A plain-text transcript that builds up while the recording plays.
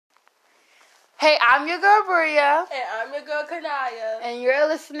Hey, I'm your girl Bria. And I'm your girl Kanaya. And you're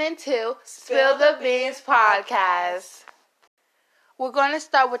listening to Spill the Beans Podcast. We're going to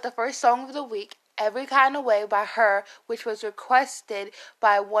start with the first song of the week, Every Kind of Way by Her, which was requested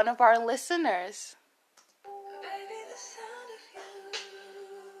by one of our listeners. Baby, the sound of you,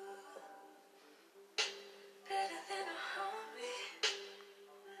 better than a heartbeat.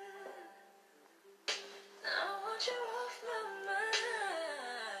 I want you off my mind.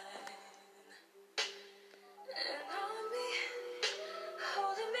 And on me,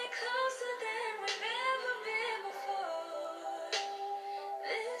 holding me closer than we've ever been before.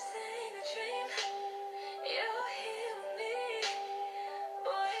 This ain't a dream, you're here with me.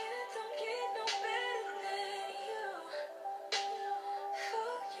 Boy, it don't get no better than you.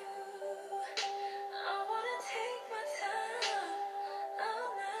 For you, I wanna take my time all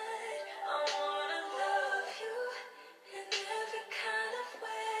night. I wanna love you in every kind of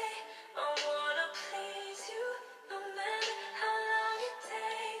way. I wanna please you no matter how long it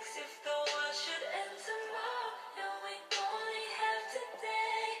takes. If the world should end tomorrow and we only have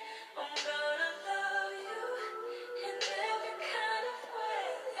today, I'm gonna love you in every kind of way.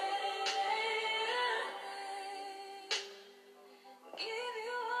 Give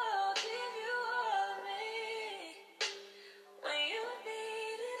you all of me when you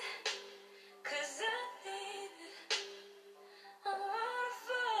need it, 'cause I need it. I wanna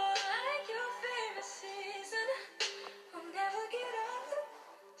fall like your favorite season. I'll never get old,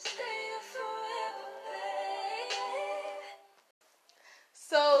 stay up forever, babe.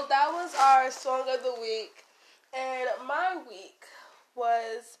 So that was our song of the week. And my week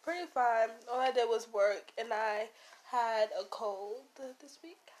was pretty fun. All I did was work, and I had a cold this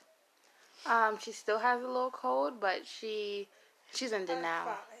week. She still has a little cold, but she's in denial.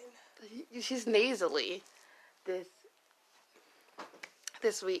 Fine. She's nasally this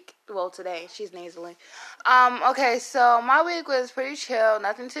week. Well, today she's nasally. Okay, so my week was pretty chill.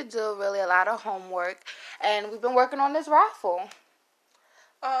 Nothing to do, really. A lot of homework, and we've been working on this raffle.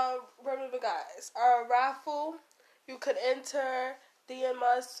 Remember, guys, our raffle, you could enter, DM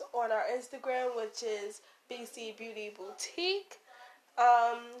us on our Instagram, which is BC Beauty Boutique.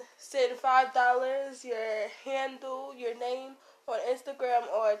 Send $5, your handle, your name on Instagram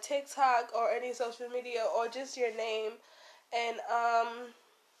or TikTok or any social media, or just your name. And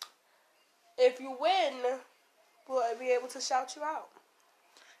if you win, we'll be able to shout you out.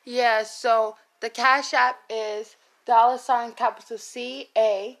 Yeah, so the Cash App is $capital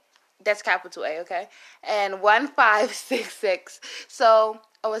CA. That's capital A, okay? And 1566. So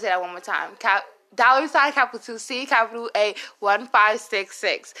I want to say that one more time. $capital C capital A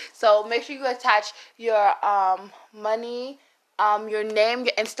 1566. So make sure you attach your money, your name,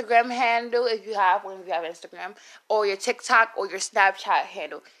 your Instagram handle if you have one, if you have Instagram, or your TikTok or your Snapchat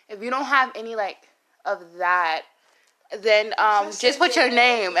handle. If you don't have any of that, then just put your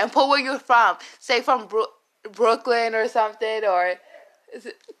name and put where you're from. Say from Brooklyn or something, or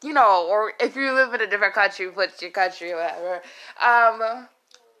or if you live in a different country, put your country or whatever.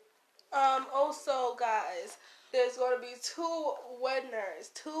 Also, guys, there's going to be two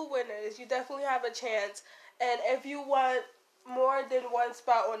winners. You definitely have a chance. And if you want more than one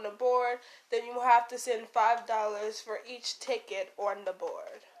spot on the board, then you have to send $5 for each ticket on the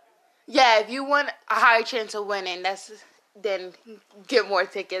board. Yeah, if you want a higher chance of winning, then get more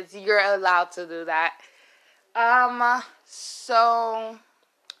tickets. You're allowed to do that. So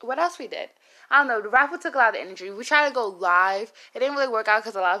what else we did? I don't know. The raffle took a lot of energy. We tried to go live. It didn't really work out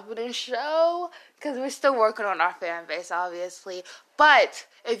because a lot of people didn't show. Because we're still working on our fan base, obviously. But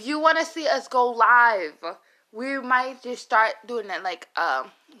if you want to see us go live, we might just start doing it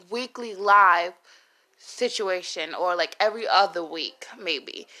weekly live situation, or every other week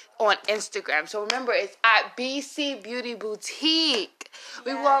maybe on Instagram. So remember, it's at BC Beauty Boutique.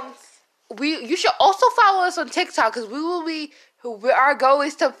 Yes. You should also follow us on TikTok, because our goal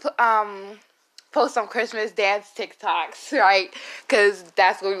is to post some Christmas dance TikToks, right? Because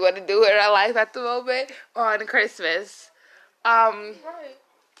that's what we want to do in our life at the moment on Christmas. Right.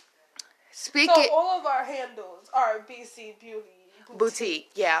 Speaking. So all of our handles are BC Beauty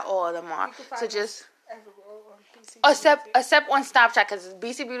Boutique. Yeah, all of them are. So just everywhere on BC Beauty except on Snapchat, because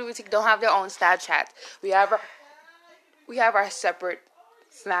BC Beauty Boutique don't have their own Snapchat. We have our separate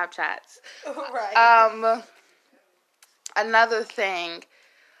Snapchats. Right. Another thing,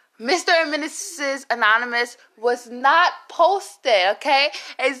 Mr. and Mrs. Anonymous was not posted, okay?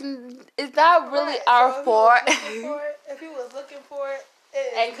 It's not really our fault. If he was looking for it,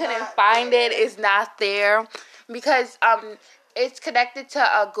 and couldn't find it, it's not there. Because it's connected to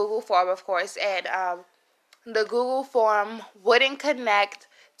a Google form, of course, and the Google form wouldn't connect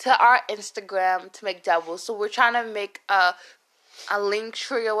to our Instagram to make doubles. So we're trying to make a link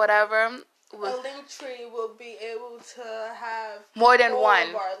tree or whatever. A link tree will be able to have more than all one.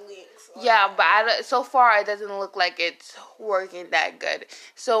 Of our links. Yeah, but so far it doesn't look like it's working that good.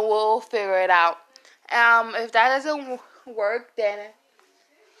 So we'll figure it out. If that doesn't work, then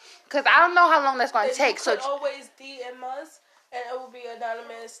because I don't know how long that's gonna take. You could always DM us, and it will be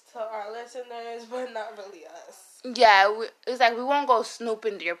anonymous to our listeners, but not really us. Yeah, it's like we won't go snoop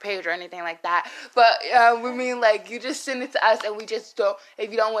into your page or anything like that. But we mean like you just send it to us, and we just don't.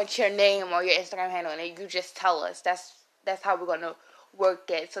 If you don't want your name or your Instagram handle in it, you just tell us. That's how we're gonna work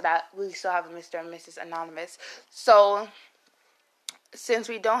it, so that we still have a Mr. and Mrs. Anonymous. So since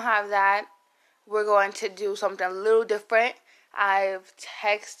we don't have that, we're going to do something a little different. I've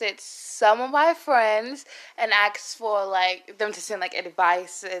texted some of my friends and asked for like them to send like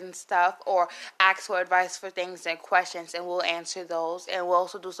advice and stuff, or ask for advice for things and questions, and we'll answer those. And we'll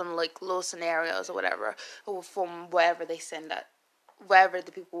also do some like little scenarios or whatever from wherever they send us, wherever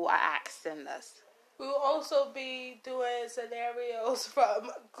the people I ask send us. We will also be doing scenarios from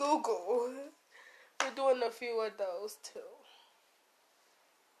Google. We're doing a few of those too.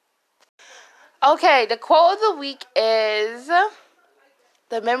 Okay, the quote of the week is,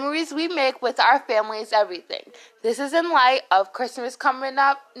 "The memories we make with our family is everything." This is in light of Christmas coming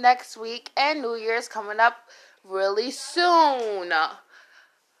up next week and New Year's coming up really soon.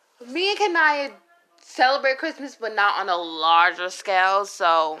 Me and Kanaya celebrate Christmas, but not on a larger scale,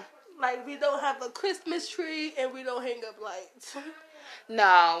 so... Like, we don't have a Christmas tree and we don't hang up lights.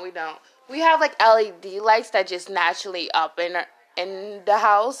 No, we don't. We have, like, LED lights that just naturally up in the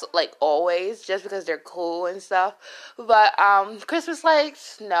house, like always, just because they're cool and stuff. But Christmas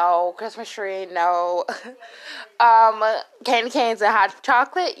lights, no. Christmas tree, no. Candy canes and hot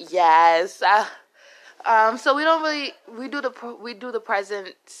chocolate, yes. So we don't really we do the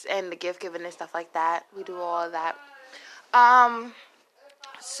presents and the gift giving and stuff like that. We do all of that.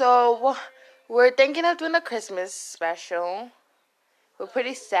 So we're thinking of doing a Christmas special. We're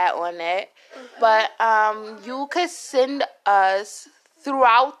pretty set on it. But you could send us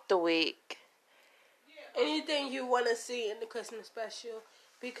throughout the week anything you want to see in the Christmas special.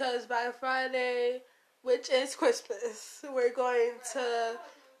 Because by Friday, which is Christmas, we're going to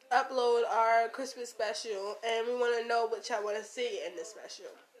upload our Christmas special. And we want to know what y'all want to see in the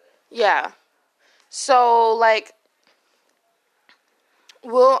special. Yeah. So, like,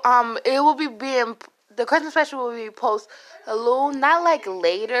 the Christmas special will be posted a little, not like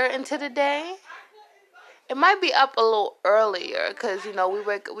later into the day. It might be up a little earlier because, you know,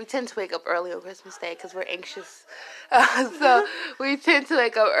 we tend to wake up early on Christmas Day because we're anxious. So we tend to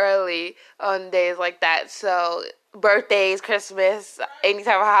wake up early on days like that. So birthdays, Christmas, any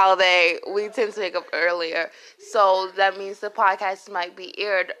type of holiday, we tend to wake up earlier. So that means the podcast might be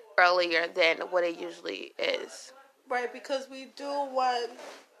aired earlier than what it usually is. Right, because we do want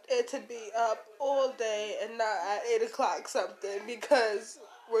it to be up all day and not at 8 o'clock something, because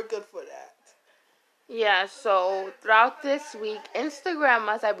we're good for that. Yeah, so throughout this week, Instagram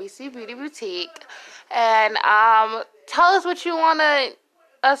us at BC Beauty Boutique, and tell us what you want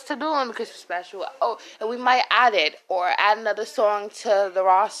us to do on the Christmas special. Oh, and we might add it, or add another song to the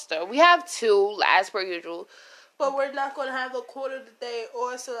roster. We have 2, as per usual. But we're not going to have a quarter of the day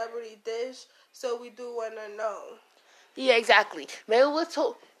or a celebrity dish, so we do want to know. Yeah, exactly. Maybe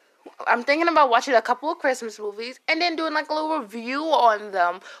I'm thinking about watching a couple of Christmas movies and then doing like a little review on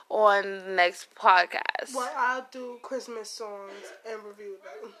them on the next podcast. Well, I'll do Christmas songs and review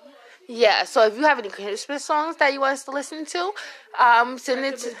them. Yeah, so if you have any Christmas songs that you want us to listen to, send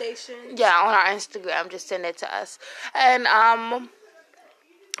it to on our Instagram. Just send it to us, and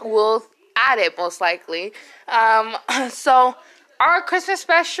we'll add it most likely. So our Christmas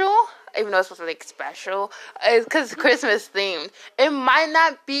special, even though it's supposed to be special, is because it's Christmas themed. It might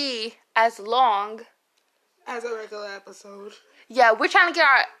not be as long as a regular episode. Yeah, we're trying to get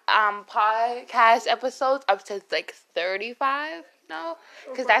our podcast episodes up to like 35 now,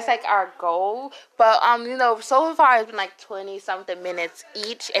 because that's like our goal. But you know, so far it's been like 20-something minutes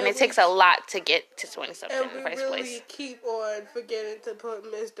each, and it takes a lot to get to 20-something in the first place. And we really keep on forgetting to put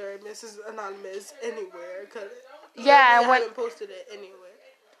Mr. and Mrs. Anonymous anywhere, because we haven't posted it anywhere.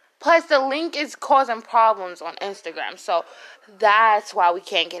 Plus, the link is causing problems on Instagram, so that's why we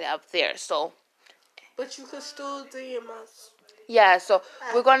can't get it up there. So, but you can still DM us. Yeah, so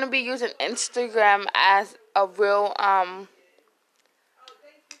we're going to be using Instagram as a real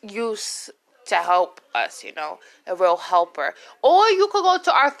use to help us, you know, a real helper. Or you could go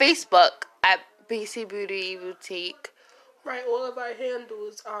to our Facebook at BC Beauty Boutique. Right, all of our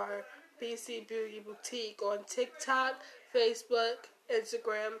handles are BC Beauty Boutique on TikTok, Facebook,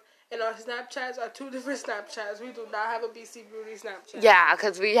 Instagram. And our Snapchats are 2 different Snapchats. We do not have a BC Beauty Snapchat. Yeah,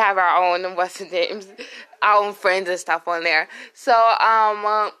 because we have our own, what's the names, our own friends and stuff on there. So,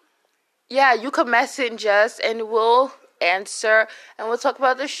 yeah, you can message us and we'll answer and we'll talk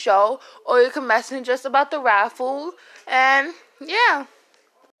about the show. Or you can message us about the raffle. And, yeah.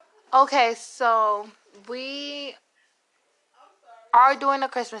 Okay, so we are doing a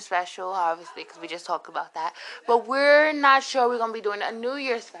Christmas special, obviously, because we just talked about that. But we're not sure we're going to be doing a New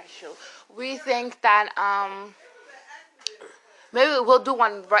Year special. We think that, maybe we'll do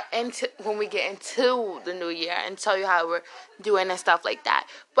one right when we get into the new year and tell you how we're doing and stuff like that.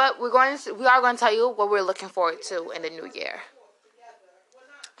 But we are going to tell you what we're looking forward to in the new year.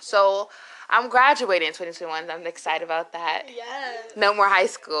 So, I'm graduating in 2021. I'm excited about that. Yes. No more high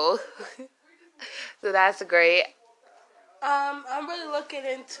school. So that's great. I'm really looking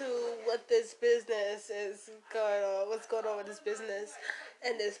into what this business is going on, what's going on with this business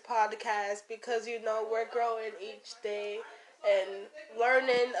and this podcast, because, we're growing each day and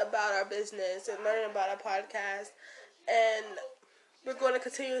learning about our business and learning about our podcast, and we're going to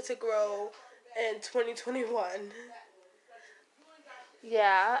continue to grow in 2021.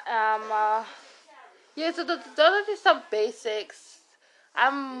 Yeah, yeah, so those are just some basics.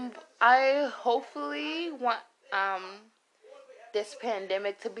 I hopefully want, this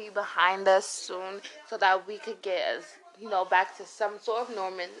pandemic to be behind us soon so that we could get, back to some sort of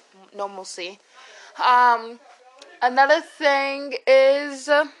normalcy. Another thing is,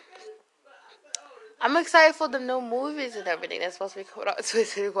 I'm excited for the new movies and everything that's supposed to be coming out in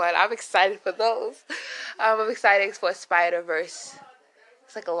 2021. I'm excited for those. I'm excited for Spider-Verse.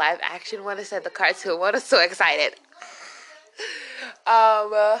 It's like a live action one instead of the cartoon one. I'm so excited.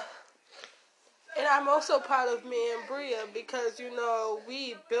 And I'm also proud of me and Bria because,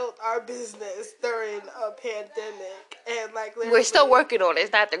 we built our business during a pandemic. And, we're still working on it.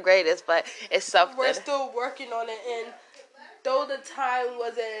 It's not the greatest, but it's something. We're still working on it. And though the time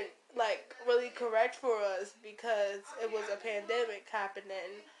wasn't, really correct for us because it was a pandemic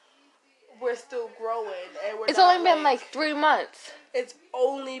happening, we're still growing. And it's only been, 3 months. It's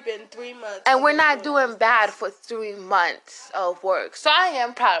only been 3 months. And we're not doing bad for 3 months of work. So I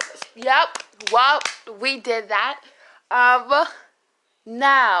am proud of us. Yep. Well, we did that.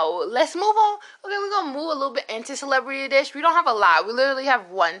 Now, let's move on. Okay, we're going to move a little bit into Celebrity Dish. We don't have a lot. We literally have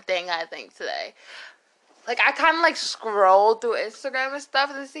one thing, I think, today. I kind of, scroll through Instagram and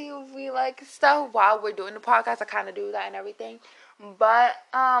stuff to see if we like stuff while we're doing the podcast. I kind of do that and everything. But,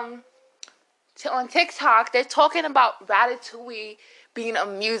 on TikTok, they're talking about Ratatouille being a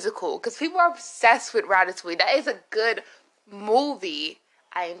musical because people are obsessed with Ratatouille. That is a good movie.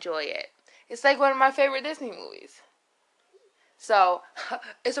 I enjoy it. It's one of my favorite Disney movies. So,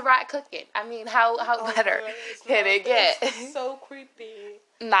 it's a rat cooking. I mean, how better can it get? It's so creepy.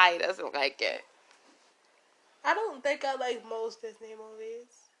 Nah, he doesn't like it. I don't think I like most Disney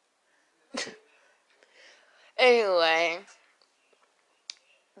movies. Anyway,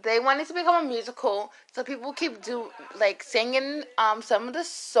 they wanted to become a musical, so people keep singing some of the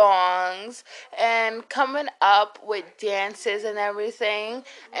songs and coming up with dances and everything.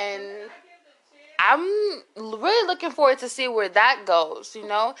 And I'm really looking forward to see where that goes.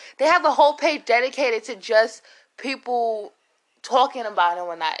 They have a whole page dedicated to just people talking about it and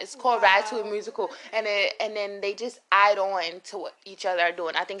whatnot. It's called Ratatouille Musical, and then they just add on to what each other are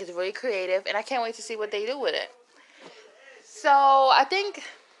doing. I think it's really creative, and I can't wait to see what they do with it. So I think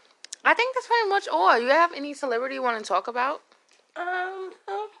that's pretty much all. You have any celebrity you want to talk about?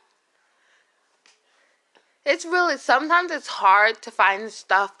 It's really, sometimes it's hard to find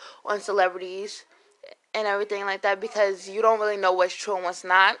stuff on celebrities and everything like that because you don't really know what's true and what's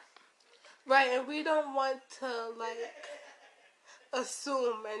not. Right, and we don't want to,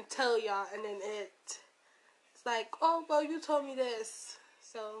 assume and tell y'all, and then it's oh, well, you told me this,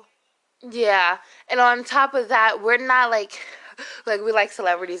 so. Yeah, and on top of that, we're not, we like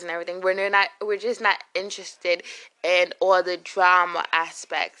celebrities and everything. We're just not interested in all the drama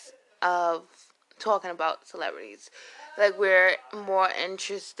aspects of talking about celebrities. We're more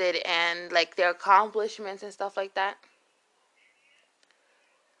interested in, their accomplishments and stuff like that.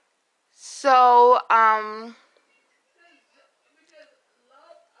 So,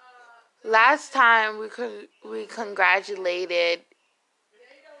 last time we congratulated,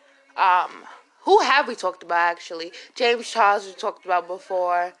 who have we talked about actually? James Charles we talked about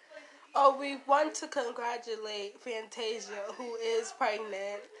before. Oh, we want to congratulate Fantasia, who is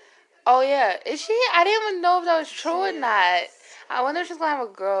pregnant. Oh yeah, is she? I didn't even know if that was true or not. I wonder if she's gonna have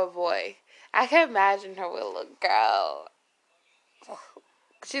a girl or boy. I can imagine her with a little girl.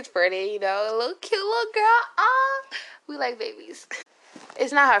 She's pretty, a little cute little girl. We like babies.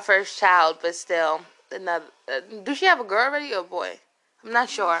 It's not her first child, but still. Another. Do she have a girl already or a boy? I'm not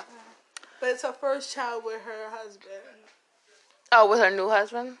sure. But it's her first child with her husband. Oh, with her new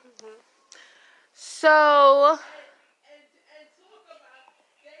husband? Mm-hmm. So,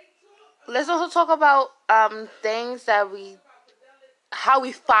 let's also talk about things that how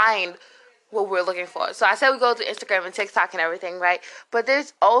we find what we're looking for. So I said we go to Instagram and TikTok and everything, right? But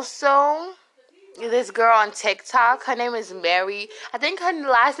there's also this girl on TikTok. Her name is Mary. I think her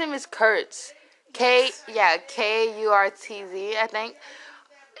last name is Kurtz. Kurtz, I think.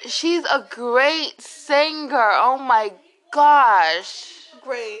 She's a great singer. Oh my gosh.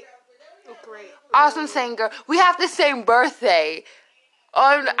 Great. Awesome singer. We have the same birthday.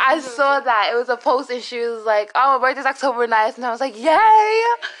 Oh, I saw that. It was a post and she was like, oh, my birthday's October 9th. And I was like, yay.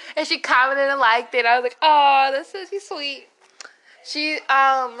 And she commented and liked it. I was like, oh, she's sweet. She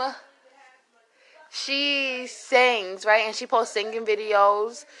sings, right? And she posts singing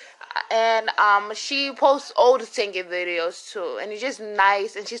videos. And she posts old singing videos too. And it's just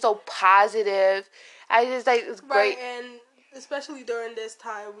nice. And she's so positive. I just like, it's great. Right, and especially during this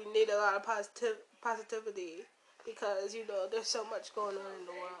time, we need a lot of positivity. Because, there's so much going on in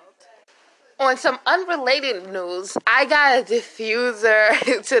the world. On some unrelated news, I got a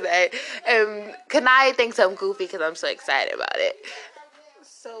diffuser today. And Kanai thinks I'm goofy because I'm so excited about it.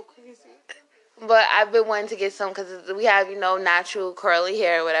 So crazy. But I've been wanting to get some because we have, natural curly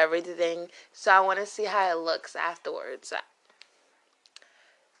hair or whatever the thing. So I want to see how it looks afterwards.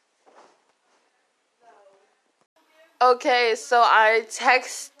 Okay, so I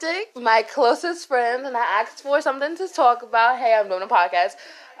texted my closest friend and I asked for something to talk about. Hey, I'm doing a podcast.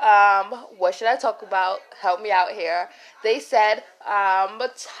 What should I talk about? Help me out here. They said,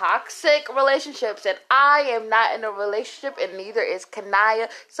 toxic relationships, and I am not in a relationship, and neither is Kanaya.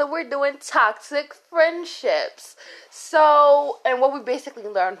 So we're doing toxic friendships. So, and what we basically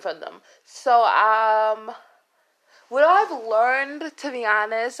learned from them. So, what I've learned, to be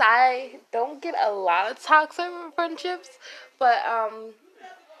honest, I don't get a lot of toxic friendships, but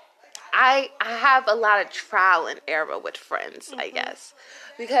I have a lot of trial and error with friends, I guess,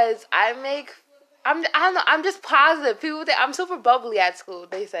 because I don't know, I'm just positive. People think I'm super bubbly at school,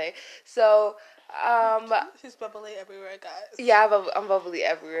 they say. So, she's bubbly everywhere, guys. Yeah, I'm bubbly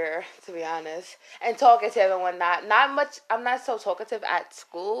everywhere, to be honest, and talkative and whatnot. Not much. I'm not so talkative at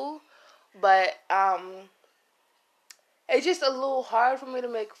school, but it's just a little hard for me to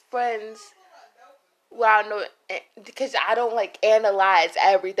make friends. Well, no, because I don't analyze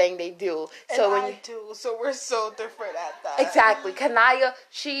everything they do. So and I do, so we're so different at that. Exactly. Kanaya,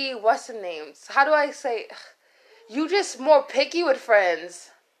 what's the name? How do I say? You just more picky with friends.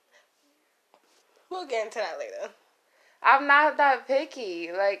 We'll get into that later. I'm not that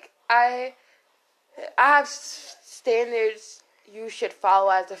picky. I have standards you should follow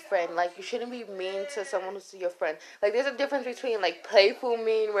as a friend. You shouldn't be mean to someone who's your friend. There's a difference between, playful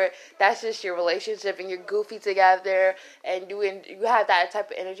mean, where that's just your relationship and you're goofy together and you have that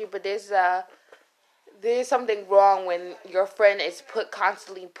type of energy. But there's something wrong when your friend is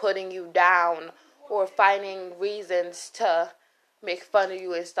constantly putting you down or finding reasons to make fun of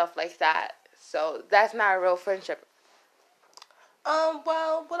you and stuff like that. So that's not a real friendship.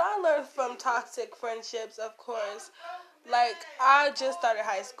 Well, what I learned from toxic friendships, of course, I just started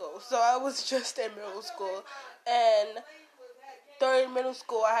high school, so I was just in middle school, and during middle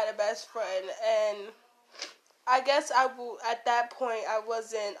school, I had a best friend, and I guess at that point, I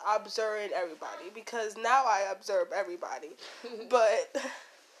wasn't observing everybody, because now I observe everybody, but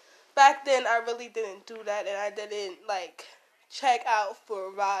back then, I really didn't do that, and I didn't, check out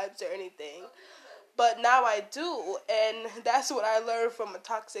for vibes or anything. But now I do, and that's what I learned from a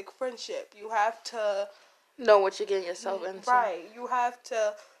toxic friendship. You have to know what you're getting yourself into. Right. You have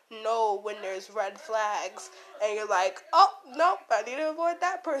to know when there's red flags, and you're like, oh, nope, I need to avoid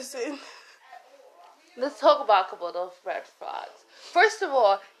that person. Let's talk about a couple of those red flags. First of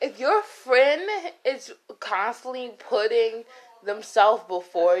all, if your friend is constantly putting themselves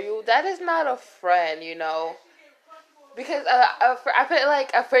before you, that is not a friend, Because I feel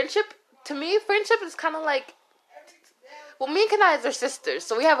like a friendship, to me, friendship is kind of like, well, me and Kanai are sisters,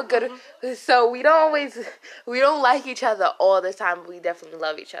 so we have a good, so we don't like each other all the time, but we definitely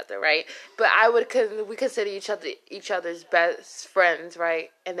love each other, right? But we consider each other's best friends, right?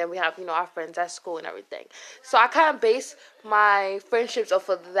 And then we have, our friends at school and everything. So I kind of base my friendships off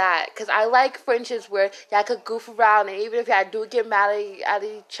of that, because I like friendships where y'all could goof around, and even if y'all do get mad at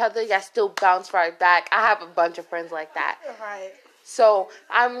each other, y'all still bounce right back. I have a bunch of friends like that. Right. So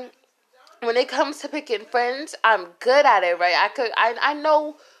when it comes to picking friends, I'm good at it, right? I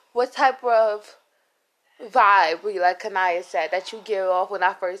know what type of vibe, like Kanaya said, that you give off when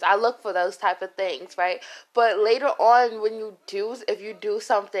I look for those type of things, right? But later on, if you do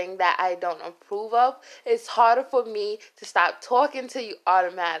something that I don't approve of, it's harder for me to stop talking to you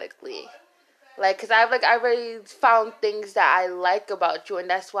automatically. Like, cause I already found things that I like about you, and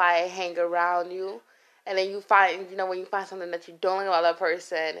that's why I hang around you. And then when you find something that you don't like about that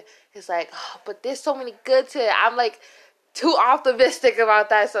person, it's like, oh, but there's so many good to it. I'm like too optimistic about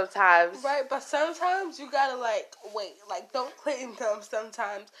that sometimes. Right, but sometimes you gotta like wait, like don't claim them.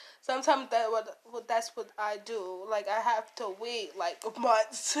 Sometimes that's what I do. Like I have to wait like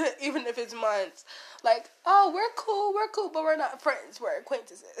months, even if it's months. Like, oh, we're cool, but we're not friends. We're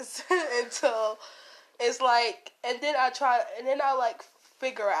acquaintances until it's like, and then I like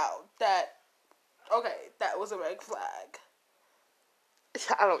figure out that okay, that was a red flag.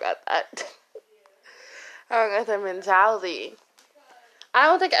 I don't got that. I don't got that mentality. I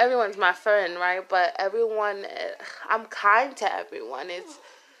don't think everyone's my friend, right? But I'm kind to everyone. It's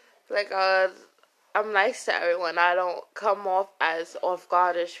like, I'm nice to everyone. I don't come off as off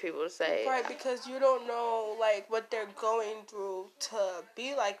guardish, people say. Right, because you don't know, like, what they're going through to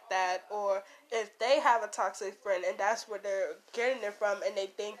be like that, or if they have a toxic friend and that's where they're getting it from and they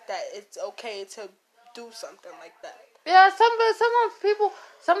think that it's okay to do something like that. Yeah,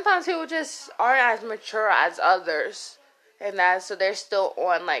 sometimes people just aren't as mature as others. And so they're still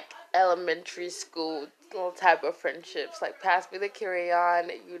on, like, elementary school little type of friendships. Like, pass me the crayon,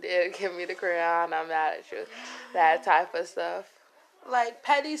 you did give me the crayon, I'm mad at you. That type of stuff. Like,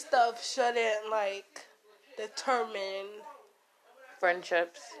 petty stuff shouldn't, like, determine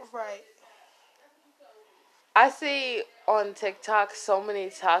friendships. Right. I see on TikTok so many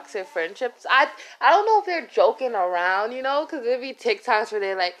toxic friendships. I don't know if they're joking around, because there'd be TikToks where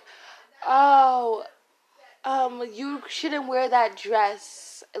they're like, oh, you shouldn't wear that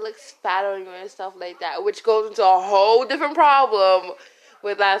dress. It looks fat on you and stuff like that, which goes into a whole different problem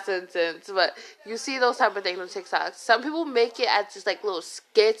with that sentence. But you see those type of things on TikTok. Some people make it as just like little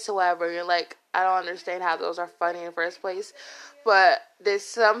skits or whatever. You're like, I don't understand how those are funny in the first place. But there's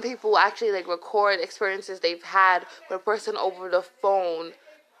some people actually like record experiences they've had with a person over the phone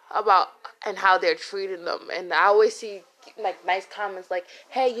about and how they're treating them. And I always see like nice comments like,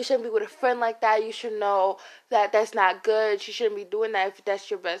 hey, you shouldn't be with a friend like that. You should know that that's not good. You shouldn't be doing that if that's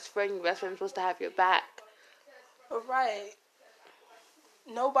your best friend. Your best friend's supposed to have your back. Right.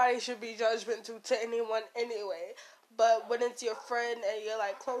 Nobody should be judgmental to anyone anyway. But when it's your friend and you're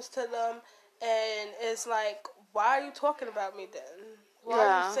like close to them and it's like, why are you talking about me then? Why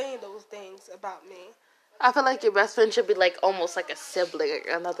are you saying those things about me? I feel like your best friend should be like almost like a sibling, like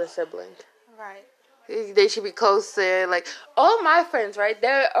another sibling. Right. They should be close to, like, all my friends, right?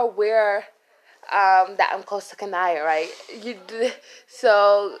 They're aware that I'm close to Kanaya, right?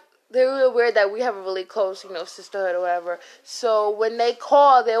 So they're aware that we have a really close, sisterhood or whatever. So when they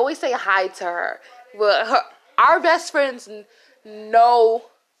call, they always say hi to her. But our best friends know.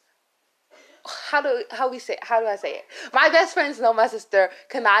 How do I say it? My best friends know my sister.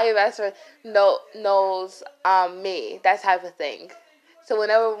 Kanaya best friend knows me. That type of thing. So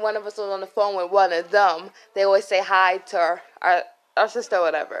whenever one of us was on the phone with one of them, they always say hi to our sister or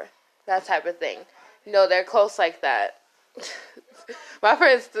whatever. That type of thing. They're close like that. my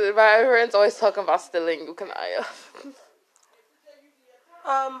friends always talking about stealing you, Kanaya.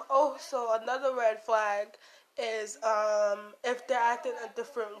 Also, another red flag is if they're acting a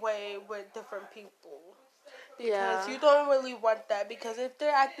different way with different people. Because you don't really want that. Because if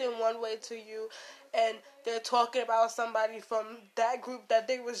they're acting one way to you and they're talking about somebody from that group that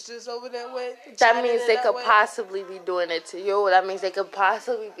they was just over there with, that means they could possibly be doing it to you. That means they could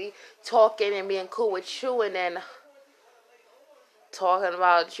possibly be talking and being cool with you and then talking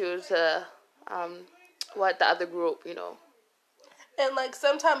about you to the other group, And like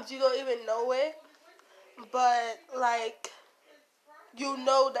sometimes you don't even know it, but like you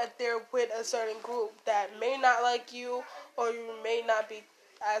know that they're with a certain group that may not like you or you may not be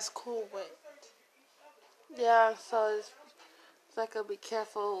as cool with. Yeah, so it's like a be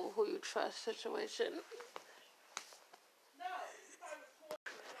careful who you trust situation.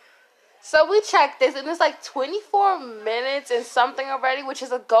 So we checked this and it's like 24 minutes and something already, which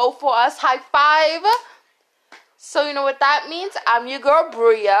is a go for us. High five. So you know what that means? I'm your girl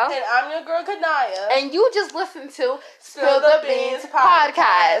Bria. And I'm your girl Kanaya. And you just listened to Spill the Beans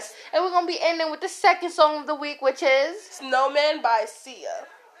podcast. And we're going to be ending with the second song of the week, which is Snowman by Sia.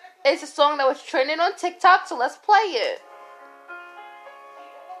 It's a song that was trending on TikTok, so let's play it.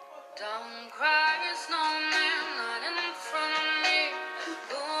 Don't cry, snowman, not in front of me.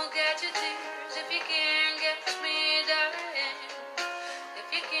 Go get your tears if you can't catch me, darling. If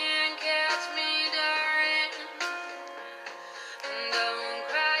you can't catch me, darling.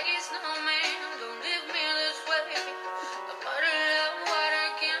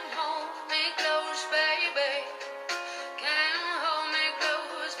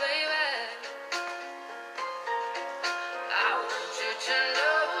 you to know.